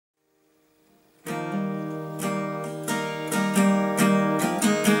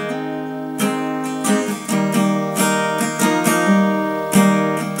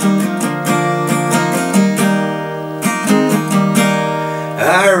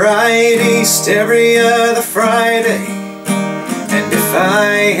ride east every other Friday, and if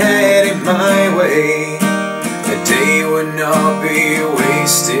I had it my way, a day would not be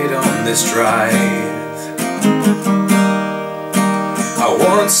wasted on this drive. I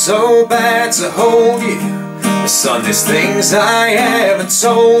want so bad to hold you, but son, there's things I haven't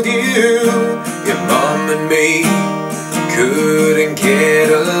told you. Your mom and me couldn't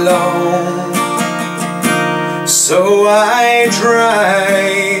get along, so I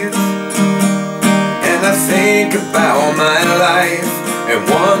drive and I think about my life and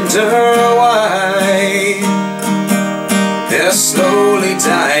wonder why I slowly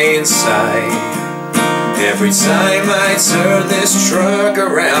die inside every time I turn this truck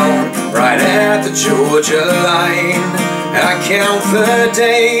around right at the Georgia line. I count the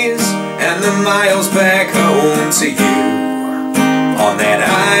days and the miles back home to you on that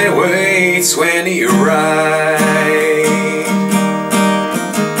Highway 20 ride.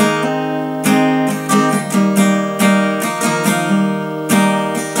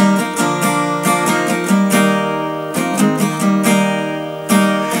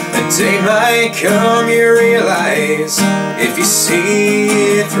 A day might come you realize, if you see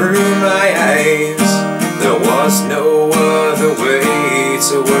it through my eyes, there was no other way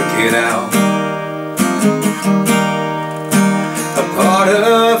to work it out. A part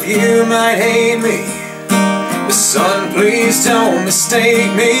of you might hate me, but son, please don't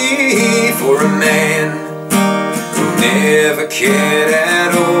mistake me for a man who never cared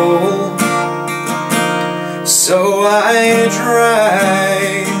at all. So I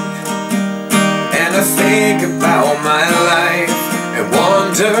drive and I think about my life and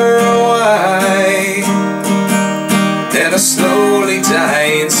wonder why that I slowly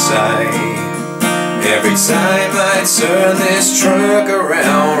die inside every time I turn this truck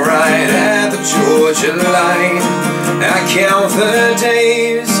around right at the Georgia line. I count the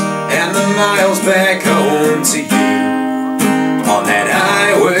days and the miles back home to you on that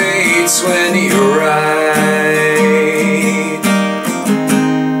Highway 20 ride.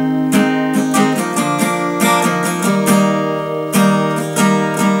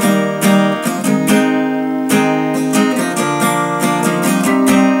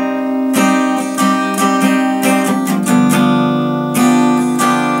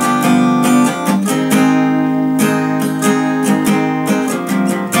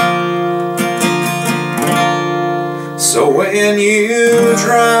 So when you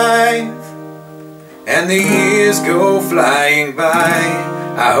drive and the years go flying by,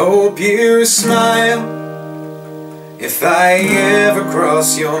 I hope you smile if I ever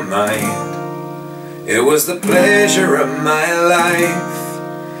cross your mind. It was the pleasure of my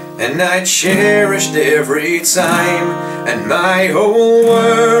life, and I cherished every time, and my whole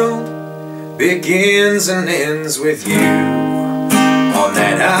world begins and ends with you on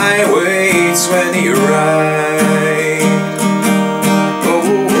that Highway 20 ride.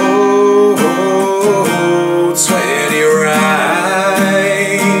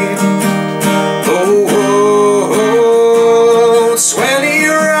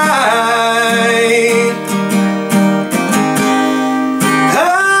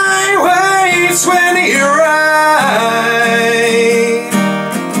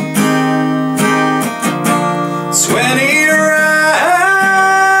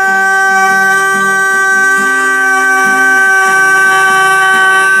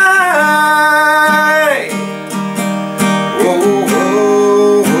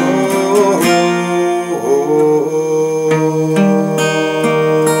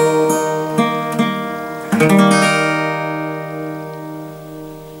 Thank you.